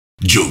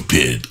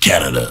JokePit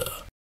Canada.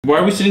 Why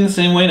are we sitting the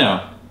same way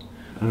now?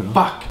 I don't know.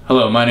 Fuck.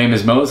 Hello, my name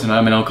is Mose and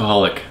I'm an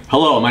alcoholic.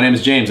 Hello, my name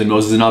is James and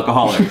Moses is an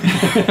alcoholic.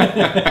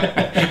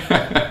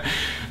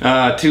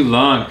 Too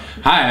long.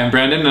 Hi, I'm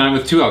Brandon and I'm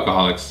with two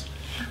alcoholics.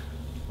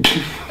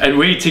 And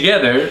we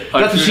together are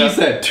That's what she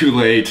said, too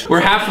late. We're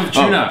half of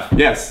TrueNuff.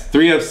 Yes,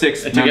 3 of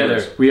 6 Together,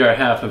 members. we are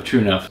half of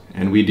TrueNuff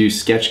And we do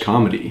sketch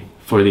comedy.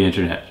 for the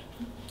internet.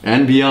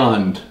 And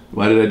beyond.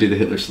 Why did I do the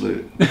Hitler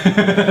salute?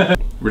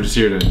 We're just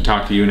here to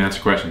talk to you and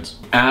answer questions.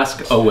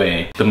 Ask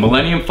away. The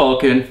Millennium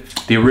Falcon,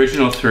 the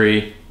original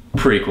 3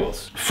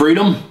 prequels.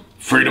 Freedom?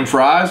 Freedom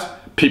fries?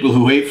 People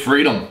who hate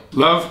freedom.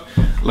 Love,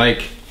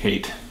 like,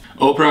 hate.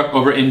 Oprah,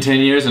 over in 10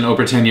 years, and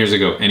Oprah 10 years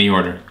ago. Any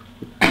order.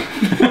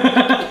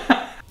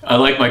 I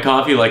like my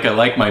coffee like I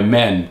like my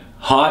men.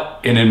 Hot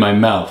and in my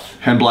mouth.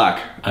 And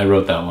black. I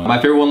wrote that one. My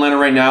favorite one-liner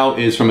right now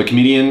is from a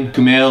comedian,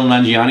 Kumail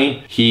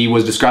Nanjiani. He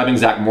was describing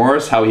Zach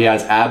Morris, how he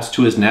has abs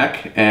to his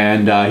neck,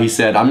 and he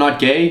said, "I'm not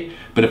gay,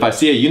 but if I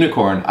see a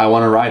unicorn, I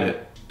want to ride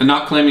it." I'm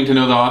not claiming to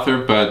know the author,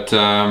 but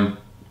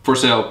for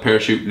sale,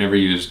 parachute, never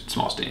used,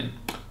 small stain.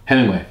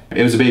 Hemingway.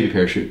 It was a baby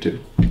parachute too.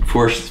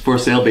 For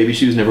sale, baby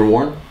shoes never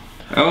worn.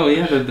 Oh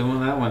yeah, the one,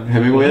 that one.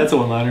 Hemingway, that's a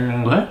one-liner.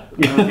 What?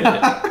 I don't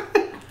get it.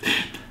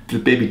 The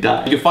baby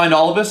died. You can find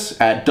all of us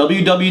at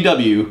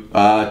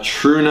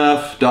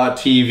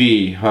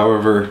www.TrueNuff.tv,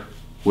 however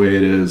way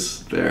it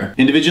is there.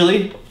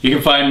 Individually, You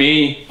can find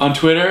me on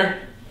Twitter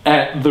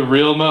at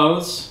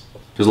TheRealMose.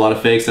 there's a lot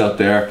of fakes out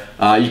there.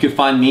 You can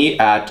find me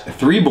at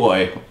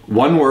 3boy,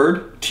 one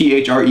word,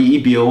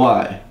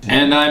 THREEBOY.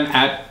 And I'm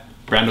at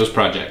Brando's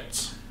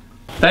Projects.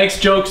 Thanks,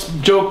 Jokes.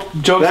 Thanks,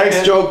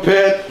 JokePit.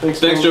 JokePit. Thanks,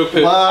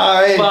 JokePit.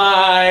 Bye.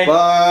 Bye.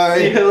 Bye.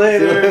 See you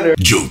later.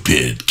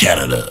 JokePit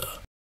Canada.